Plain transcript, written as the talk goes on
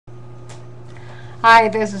Hi,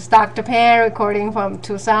 this is Dr. Pan recording from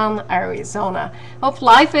Tucson, Arizona. Hope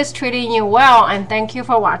life is treating you well, and thank you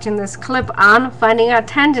for watching this clip on finding a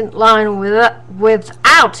tangent line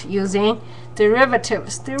without using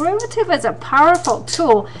derivatives. Derivative is a powerful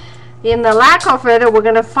tool. In the lack of it, we're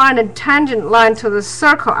going to find a tangent line to the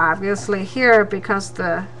circle, obviously here, because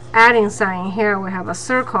the adding sign here, we have a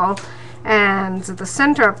circle. And the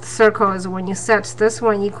center of the circle is when you set this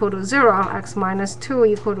one equal to 0, x minus 2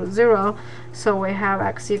 equal to 0. So we have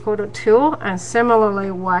x equal to 2, and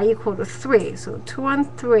similarly y equal to 3. So 2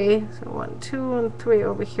 and 3, so 1, 2, and 3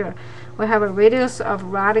 over here. We have a radius of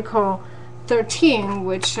radical 13,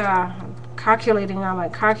 which I'm calculating on my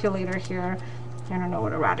calculator here. I don't know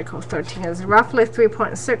what a radical 13 is. Roughly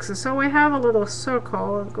 3.6. So we have a little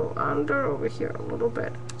circle. I'll go under over here a little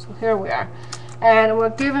bit. So here we are. And we're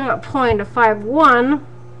given a point of 5, 1.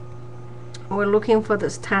 We're looking for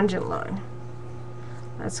this tangent line.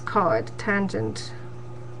 Let's call it tangent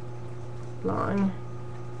line.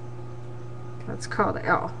 Let's call it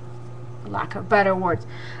L, for lack of better words.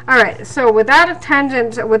 All right, so without a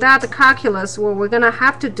tangent, without the calculus, what we're going to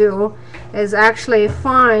have to do is actually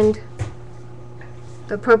find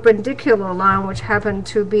the perpendicular line, which happened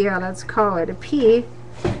to be, let's call it a P.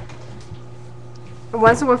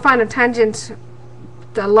 Once we find a tangent,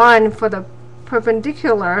 the line for the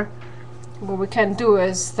perpendicular, what we can do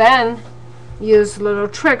is then use little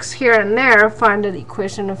tricks here and there, find the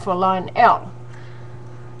equation for line L.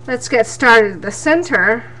 Let's get started. The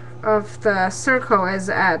center of the circle is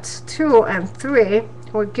at 2 and 3.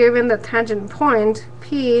 We're given the tangent point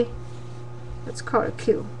P, let's call it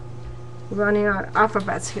Q. We're running out of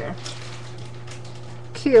alphabets here.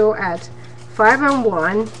 Q at 5 and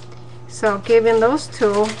 1. So given those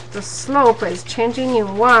two, the slope is changing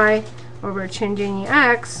in y over changing in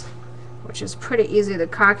x, which is pretty easy to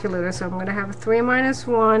calculate. So I'm going to have 3 minus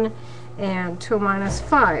 1 and 2 minus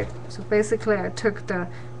 5. So basically I took the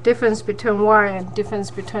difference between y and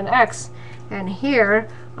difference between x, and here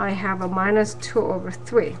I have a minus 2 over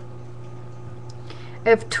 3.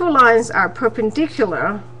 If two lines are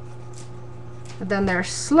perpendicular, then their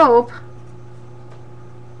slope,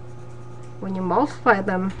 when you multiply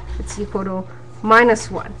them, it's equal to minus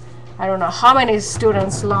 1. I don't know how many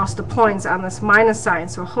students lost the points on this minus sign,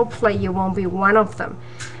 so hopefully you won't be one of them.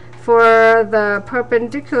 For the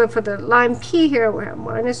perpendicular, for the line P here, we have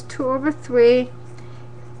minus 2 over 3.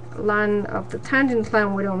 Line of the tangent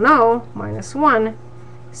line, we don't know, minus 1.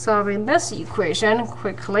 Solving this equation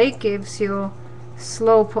quickly gives you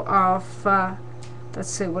slope of, let's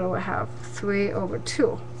see, what do we have? 3 over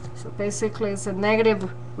 2. So basically it's a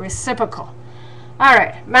negative reciprocal. All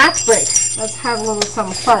right, math break. Let's have a little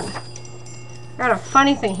some fun. Got a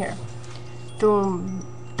funny thing here. Do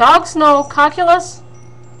dogs know calculus?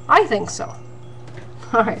 I think so.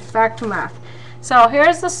 All right, back to math. So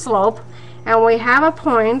here's the slope, and we have a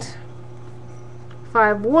point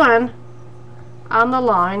 5, 1 on the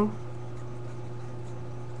line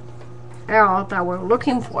L that we're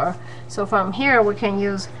looking for. So from here we can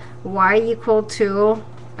use y equal to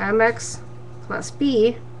mx plus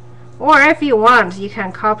b, or if you want, you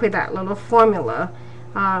can copy that little formula.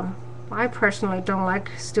 I personally don't like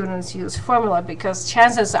students use formula because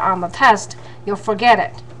chances are on the test you'll forget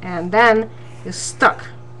it and then you're stuck.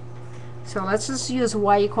 So let's just use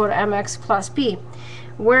y equal to mx plus b.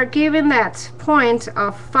 We're given that point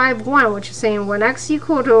of 5, 1, which is saying when x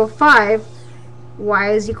equal to 5,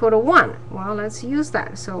 y is equal to 1. Well, let's use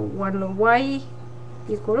that. So when y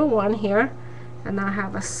equal to 1 here, and I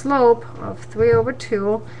have a slope of 3 over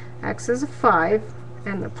 2, x is 5,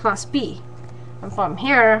 and the plus b. And from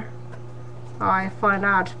here, I find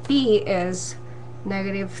out b is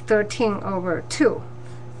negative 13 over 2.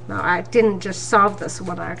 Now, I didn't just solve this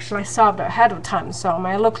one, I actually solved it ahead of time, so it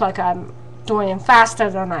may look like I'm doing it faster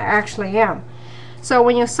than I actually am. So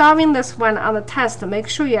when you're solving this one on the test, make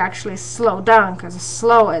sure you actually slow down, because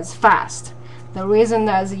slow is fast. The reason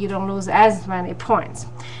is you don't lose as many points.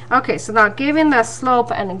 Okay, so now given the slope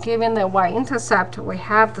and given the y-intercept, we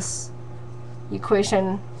have this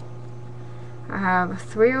equation. I have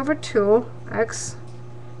 3 over 2 x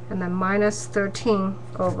and then minus 13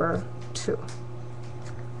 over 2.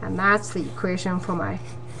 And that's the equation for my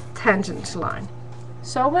tangent line.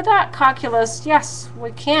 So with that calculus, yes,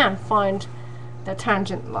 we can find the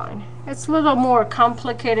tangent line. It's a little more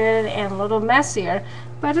complicated and a little messier,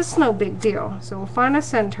 but it's no big deal. So we'll find a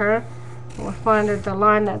center, we'll find the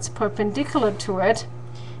line that's perpendicular to it,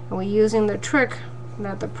 and we're using the trick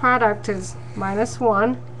that the product is minus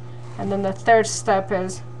 1, and then the third step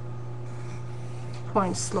is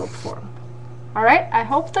point slope form. All right, I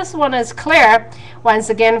hope this one is clear. Once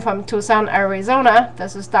again, from Tucson, Arizona,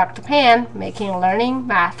 this is Dr. Pan, making learning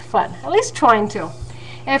math fun, at least trying to.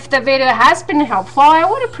 If the video has been helpful, I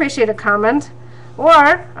would appreciate a comment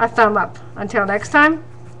or a thumb up. Until next time,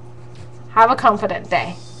 have a confident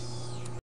day.